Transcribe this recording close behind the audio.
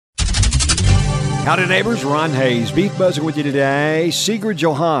Howdy neighbors, Ron Hayes, Beef Buzzing with you today. Sigrid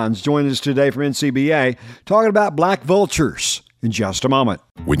Johans joined us today from NCBA talking about black vultures in just a moment.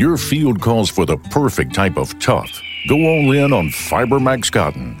 When your field calls for the perfect type of tough, go all in on FiberMax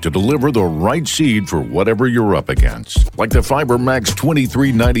Cotton to deliver the right seed for whatever you're up against. Like the FiberMax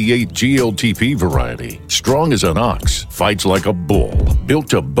 2398 GLTP variety. Strong as an ox, fights like a bull. Built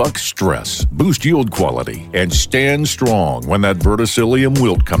to buck stress, boost yield quality, and stand strong when that verticillium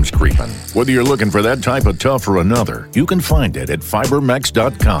wilt comes creeping. Whether you're looking for that type of tough or another, you can find it at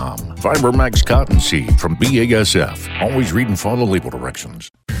FiberMax.com. FiberMax Cottonseed from BASF. Always read and follow label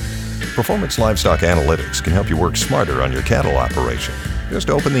directions. Performance Livestock Analytics can help you work smarter on your cattle operation. Just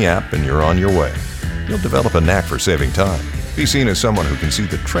open the app and you're on your way. You'll develop a knack for saving time. Be seen as someone who can see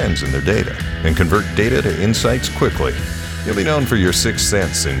the trends in their data and convert data to insights quickly. You'll be known for your sixth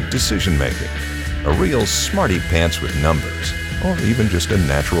sense in decision making. A real smarty pants with numbers, or even just a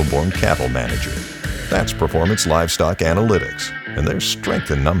natural-born cattle manager. That's Performance Livestock Analytics, and there's strength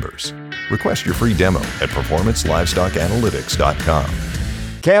in numbers. Request your free demo at performancelivestockanalytics.com.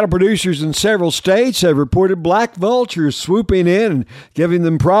 Cattle producers in several states have reported black vultures swooping in and giving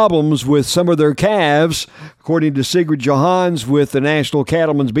them problems with some of their calves. According to Sigrid Johans with the National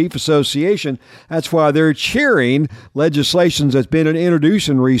Cattlemen's Beef Association, that's why they're cheering legislation that's been introduced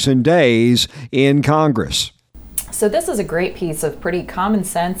in recent days in Congress. So this is a great piece of pretty common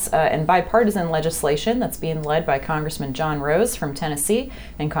sense and bipartisan legislation that's being led by Congressman John Rose from Tennessee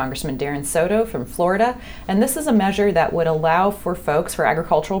and Congressman Darren Soto from Florida. And this is a measure that would allow for folks, for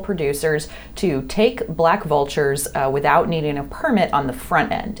agricultural producers, to take black vultures without needing a permit on the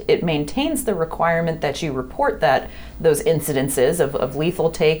front end. It maintains the requirement that you report those incidences of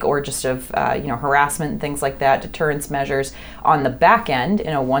lethal take or just of harassment and things like that, deterrence measures on the back end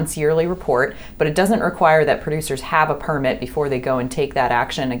in a once yearly report, but it doesn't require that producers have a permit before they go and take that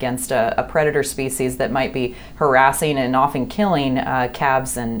action against a predator species that might be harassing and often killing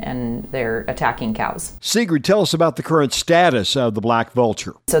calves and they're attacking cows. Sigrid, tell us about the current status of the black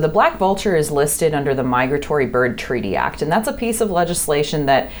vulture. So the black vulture is listed under the Migratory Bird Treaty Act, and that's a piece of legislation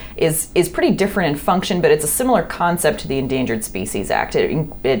that is pretty different in function, but it's a similar concept to the Endangered Species Act.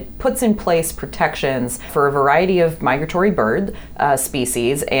 It puts in place protections for a variety of migratory bird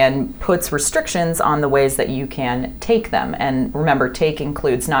species and puts restrictions on the ways that you can take them. And remember, take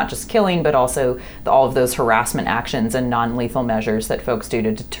includes not just killing, but also all of those harassment actions and non-lethal measures that folks do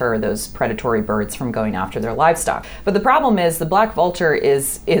to deter those predatory birds from going after their livestock. But the problem is the black vulture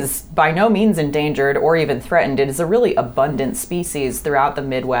is by no means endangered or even threatened. It is a really abundant species throughout the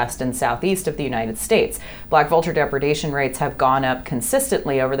Midwest and Southeast of the United States. Black vulture depredation rates have gone up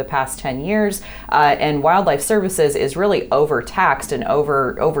consistently over the past 10 years, and Wildlife Services is really overtaxed and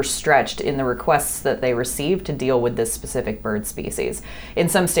overstretched in the requests that they receive to deal with this specific bird species. In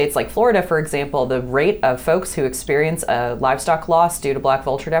some states like Florida, for example, the rate of folks who experience a livestock loss due to black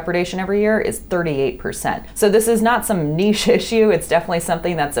vulture depredation every year is 38%. So this is not some niche issue. It's definitely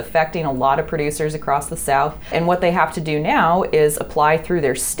something that's affecting a lot of producers across the South. And what they have to do now is apply through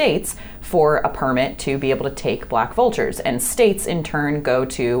their states for a permit to be able to take black vultures. And states in turn go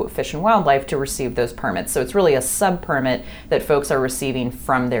to Fish and Wildlife to receive those permits. So it's really a sub-permit that folks are receiving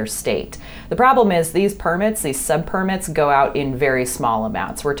from their state. The problem is these sub-permits go out in very small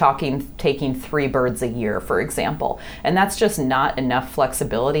amounts. We're talking taking 3 birds a year, for example. And that's just not enough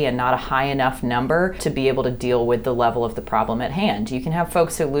flexibility and not a high enough number to be able to deal with the level of the problem at hand. You can have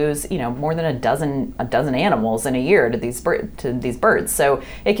folks who lose, more than a dozen animals in a year to these birds. So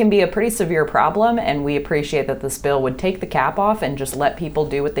it can be a pretty severe problem, and we appreciate that this bill would take the cap off and just let people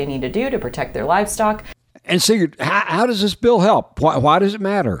do what they need to do to protect their livestock. And Sigrid, how does this bill help? Why does it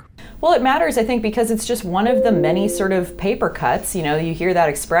matter? Well, it matters, I think, because it's just one of the many sort of paper cuts. You hear that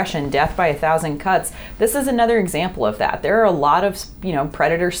expression, death by 1,000 cuts. This is another example of that. There are a lot of,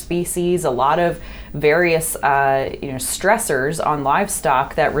 predator species, a lot of various, stressors on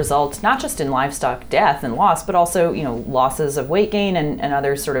livestock that result not just in livestock death and loss, but also, losses of weight gain and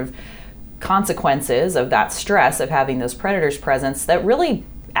other sort of consequences of that stress of having those predators presence that really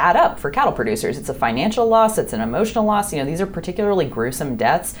add up for cattle producers. It's a financial loss, it's an emotional loss. These are particularly gruesome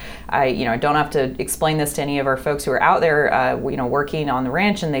deaths. I don't have to explain this to any of our folks who are out there, working on the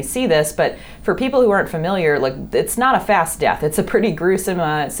ranch and they see this, but for people who aren't familiar, it's not a fast death. It's a pretty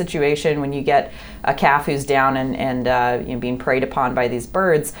gruesome situation when you get a calf who's down and being preyed upon by these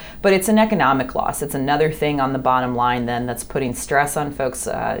birds, but it's an economic loss. It's another thing on the bottom line then that's putting stress on folks,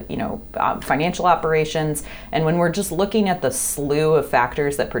 financial operations. And when we're just looking at the slew of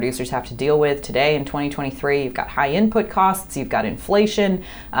factors that producers have to deal with today in 2023. You've got high input costs, you've got inflation,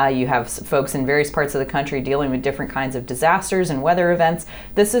 you have folks in various parts of the country dealing with different kinds of disasters and weather events.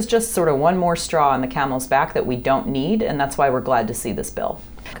 This is just sort of one more straw on the camel's back that we don't need, and that's why we're glad to see this bill.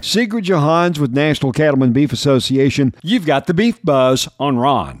 Sigrid Johans with National Cattlemen Beef Association. You've got the Beef Buzz on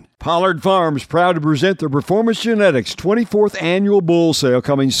Ron. Pollard Farms proud to present the Performance Genetics 24th Annual Bull Sale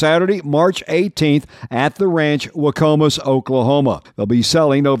coming Saturday, March 18th at the ranch, Wacomas, Oklahoma. They'll be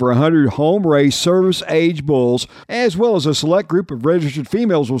selling over 100 home-raised service-age bulls, as well as a select group of registered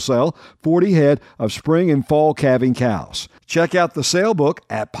females will sell 40 head of spring and fall calving cows. Check out the sale book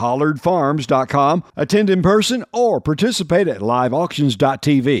at pollardfarms.com, attend in person, or participate at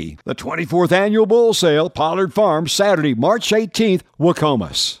liveauctions.tv. The 24th Annual Bull Sale, Pollard Farms, Saturday, March 18th,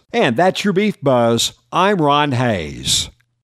 Wacomas. And that's your Beef Buzz. I'm Ron Hayes.